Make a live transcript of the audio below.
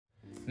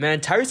Man,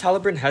 Tyrese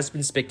Haliburton has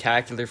been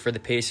spectacular for the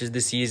Pacers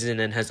this season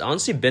and has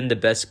honestly been the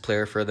best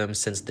player for them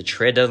since the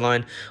trade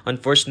deadline.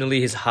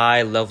 Unfortunately, his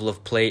high level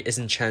of play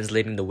isn't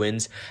translating to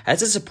wins,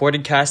 as his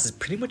supporting cast is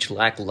pretty much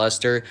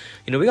lackluster.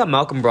 We got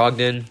Malcolm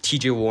Brogdon,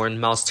 TJ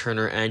Warren, Miles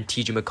Turner, and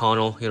TJ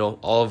McConnell.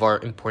 All of our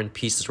important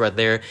pieces right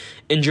there.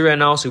 Injured right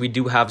now, so we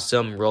do have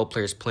some role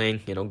players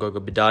playing. Goga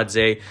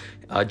Bitadze,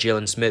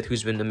 Jalen Smith,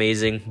 who's been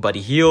amazing.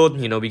 Buddy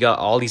Hield, we got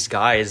all these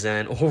guys,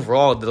 and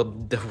overall,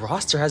 the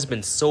roster has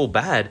been so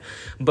bad.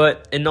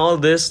 But in all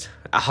of this,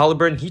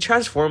 Haliburton, he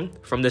transformed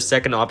from the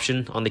second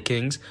option on the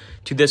Kings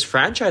to this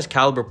franchise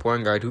caliber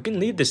point guard who can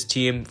lead this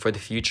team for the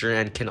future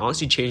and can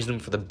honestly change them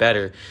for the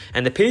better.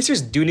 And the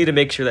Pacers do need to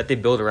make sure that they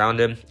build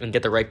around him and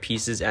get the right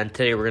pieces. And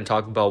today we're going to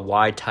talk about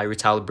why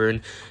Tyrese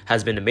Haliburton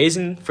has been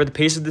amazing for the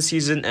Pacers this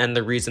season and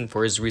the reason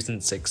for his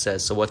recent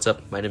success. So what's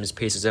up? My name is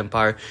Pacers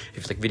Empire. If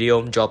you like the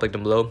video, drop a like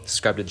down below,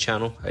 subscribe to the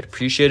channel. I'd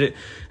appreciate it.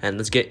 And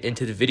let's get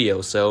into the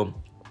video. So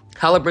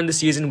Haliburton this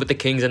season with the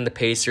Kings and the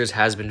Pacers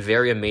has been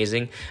very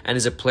amazing and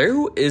is a player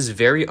who is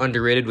very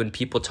underrated when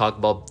people talk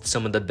about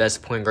some of the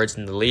best point guards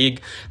in the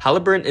league.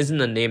 Haliburton isn't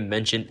a name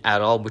mentioned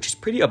at all, which is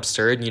pretty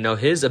absurd.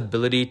 His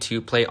ability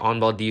to play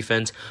on-ball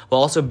defense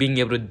while also being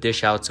able to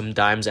dish out some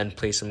dimes and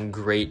play some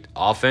great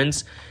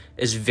offense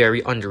is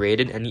very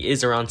underrated, and he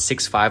is around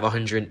 6'5",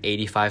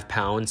 185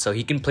 pounds, so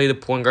he can play the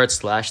point guard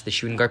 / the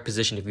shooting guard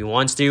position if he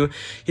wants to.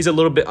 He's a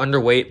little bit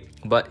underweight,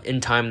 but in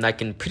time that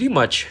can pretty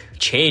much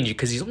change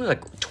because he's only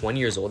like 20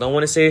 years old, I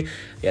want to say.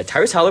 Yeah,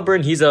 Tyrese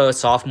Haliburton, he's a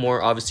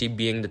sophomore, obviously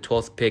being the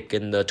 12th pick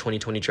in the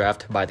 2020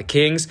 draft by the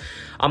Kings.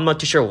 I'm not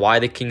too sure why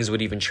the Kings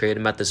would even trade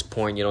him at this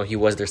point. He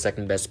was their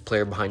second best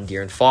player behind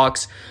De'Aaron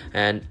Fox,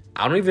 and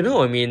I don't even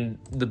know. I mean,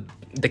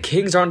 the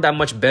Kings aren't that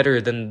much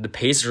better than the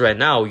Pacers right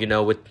now,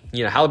 with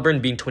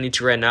Haliburton being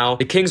 22 right now.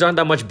 The Kings aren't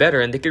that much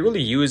better, and they could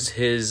really use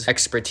his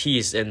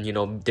expertise in,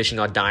 dishing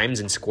out dimes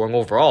and scoring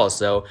overall.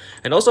 So,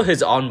 and also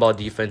his on-ball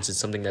defense is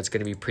something that's going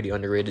to be pretty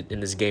underrated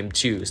in this game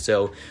too.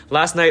 So,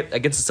 last night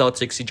against the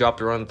Celtics, he dropped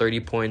around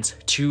 30 points,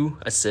 2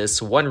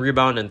 assists, 1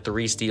 rebound, and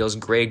 3 steals.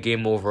 Great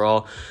game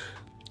overall.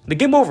 The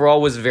game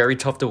overall was very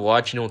tough to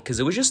watch, because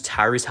it was just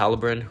Tyrese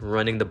Haliburton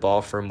running the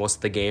ball for most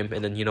of the game,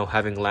 and then,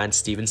 having Lance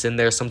Stevenson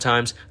there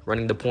sometimes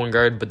running the point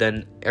guard, but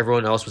then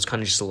everyone else was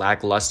kind of just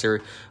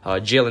lackluster.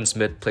 Jalen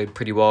Smith played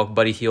pretty well.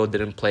 Buddy Hield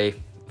didn't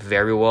play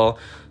very well.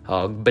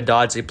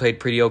 Bitadze played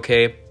pretty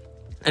okay.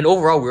 And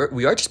overall,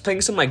 we are just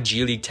playing some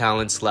G League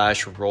talent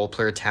 / role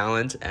player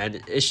talent,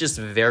 and it's just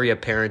very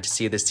apparent to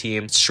see this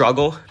team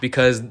struggle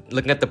because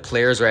looking at the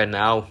players right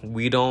now,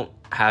 we don't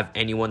have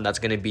anyone that's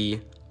going to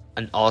be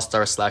an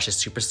all-star / a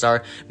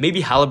superstar.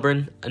 Maybe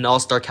Haliburton, an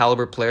all-star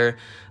caliber player,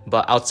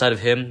 but outside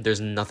of him,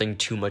 there's nothing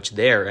too much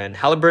there. And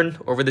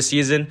Haliburton, over the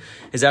season,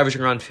 is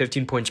averaging around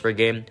 15 points per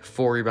game,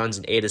 4 rebounds,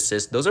 and 8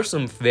 assists. Those are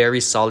some very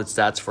solid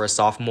stats for a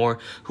sophomore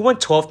who went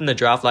 12th in the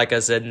draft, like I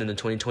said, in the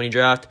 2020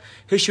 draft.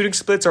 His shooting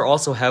splits are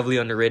also heavily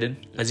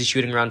underrated, as he's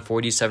shooting around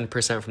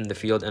 47% from the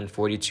field and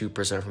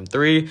 42% from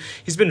 3.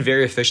 He's been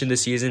very efficient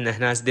this season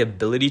and has the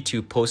ability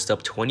to post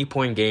up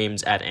 20-point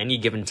games at any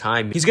given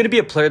time. He's going to be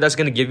a player that's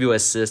going to give you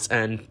assists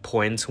and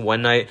points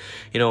one night,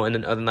 and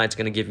then other nights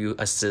going to give you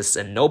assists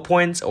and no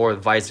points, or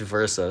vice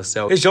versa.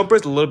 So his jumper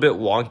is a little bit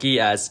wonky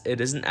as it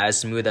isn't as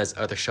smooth as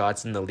other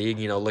shots in the league.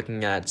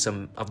 Looking at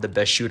some of the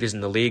best shooters in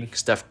the league,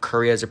 Steph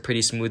Curry has a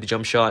pretty smooth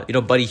jump shot.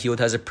 Buddy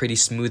Hield has a pretty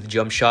smooth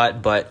jump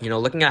shot. But,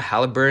 looking at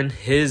Haliburton,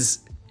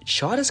 his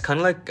shot is kind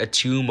of like a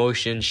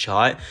 2-motion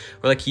shot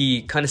where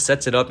he kind of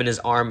sets it up in his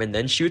arm and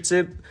then shoots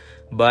it.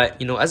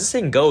 But, as the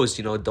saying goes,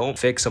 don't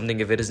fix something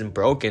if it isn't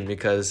broken,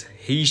 because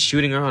he's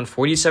shooting around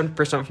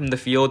 47% from the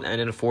field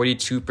and then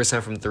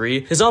 42% from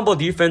 3. His on-ball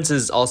defense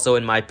is also,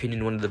 in my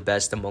opinion, one of the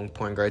best among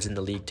point guards in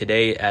the league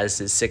today, as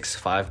his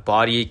 6'5"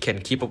 body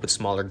can keep up with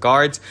smaller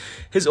guards.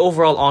 His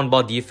overall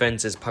on-ball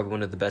defense is probably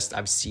one of the best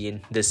I've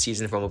seen this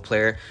season from a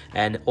player,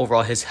 and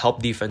overall his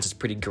help defense is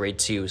pretty great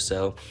too.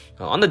 So,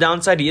 on the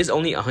downside, he is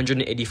only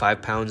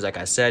 185 pounds, like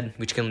I said,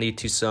 which can lead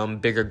to some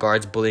bigger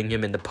guards bullying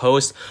him in the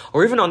post,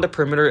 or even on the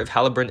perimeter if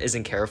Haliburton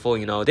isn't careful.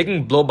 They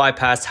can blow by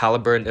past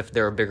Haliburton if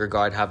they're a bigger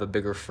guard, have a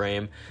bigger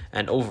frame.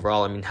 And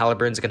overall,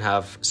 Haliburton's gonna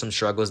have some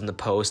struggles in the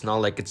post. Not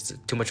like it's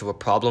too much of a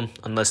problem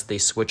unless they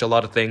switch a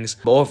lot of things.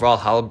 But overall,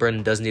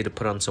 Haliburton does need to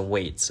put on some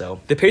weight. So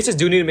the Pacers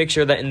do need to make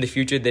sure that in the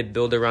future they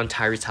build around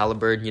Tyrese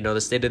Haliburton.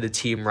 The state of the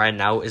team right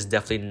now is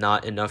definitely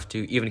not enough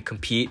to even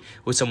compete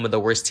with some of the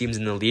worst teams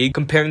in the league.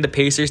 Comparing the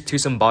Pacers to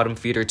some bottom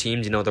feeder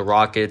teams, the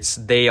Rockets,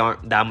 they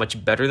aren't that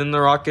much better than the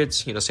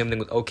Rockets. Same thing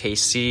with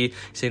OKC,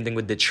 same thing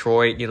with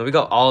Detroit. We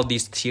got all of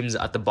these teams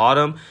at the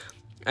bottom.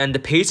 And the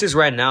Pacers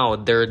right now,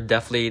 they're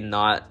definitely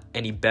not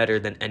any better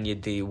than any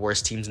of the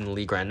worst teams in the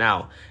league right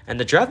now. And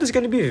the draft is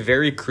going to be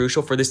very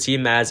crucial for this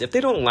team, as if they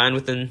don't land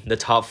within the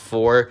top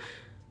 4,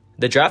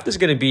 the draft is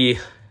going to be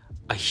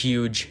a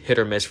huge hit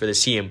or miss for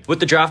this team.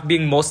 With the draft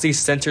being mostly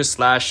center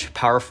 /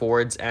 power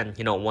forwards and,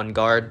 one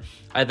guard,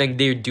 I think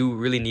they do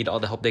really need all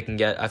the help they can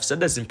get. I've said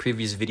this in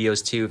previous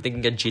videos too. If they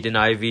can get Jaden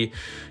Ivey,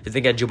 if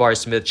they can get Jabari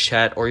Smith,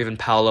 Chet, or even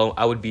Paolo,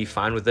 I would be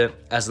fine with it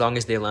as long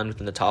as they land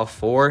within the top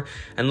 4.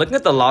 And looking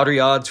at the lottery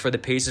odds for the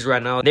Pacers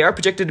right now, they are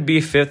projected to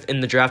be 5th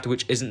in the draft,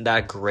 which isn't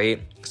that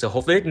great. So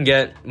hopefully they can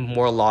get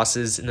more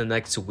losses in the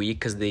next week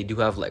because they do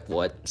have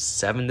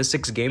 7 to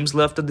 6 games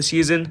left of the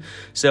season.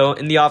 So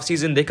in the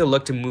offseason, they could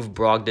look to move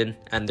Brogdon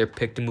and their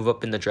pick to move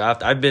up in the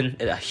draft. I've been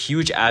a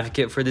huge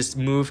advocate for this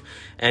move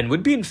and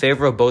would be in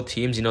favor of both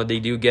teams. They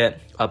do get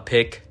a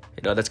pick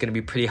that's going to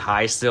be pretty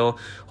high still.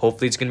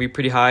 Hopefully it's going to be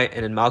pretty high.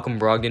 And then Malcolm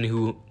Brogdon,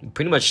 who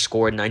pretty much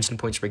scored 19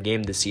 points per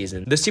game this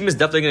season. This team is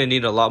definitely going to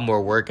need a lot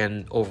more work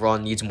and overall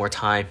needs more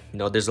time.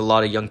 There's a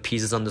lot of young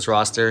pieces on this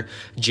roster.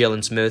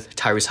 Jalen Smith,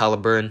 Tyrese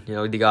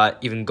Haliburton. They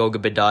got even Goga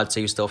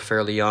Bitadze, who's still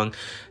fairly young.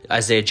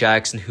 Isaiah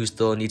Jackson, who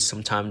still needs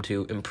some time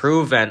to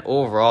improve. And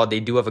overall, they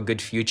do have a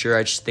good future.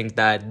 I just think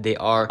that they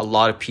are a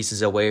lot of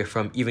pieces away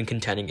from even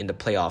contending in the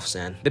playoffs.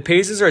 And the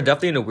Pacers are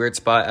definitely in a weird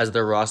spot as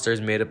their roster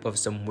is made up of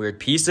some weird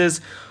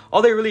pieces.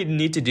 All they really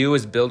need to do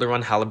is build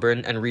around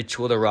Haliburton and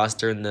retool the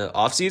roster in the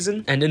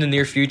offseason. And in the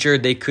near future,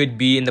 they could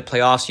be in the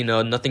playoffs.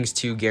 Nothing's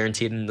too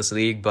guaranteed in this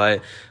league.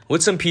 But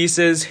with some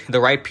pieces, the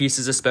right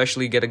pieces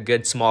especially, get a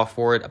good small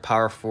forward, a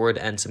power forward,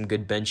 and some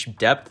good bench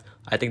depth,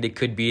 I think they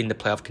could be in the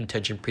playoff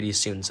contention pretty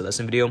soon. So that's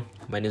the video.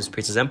 My name is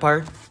Pacers Empire,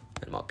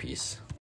 and I'm out. Peace.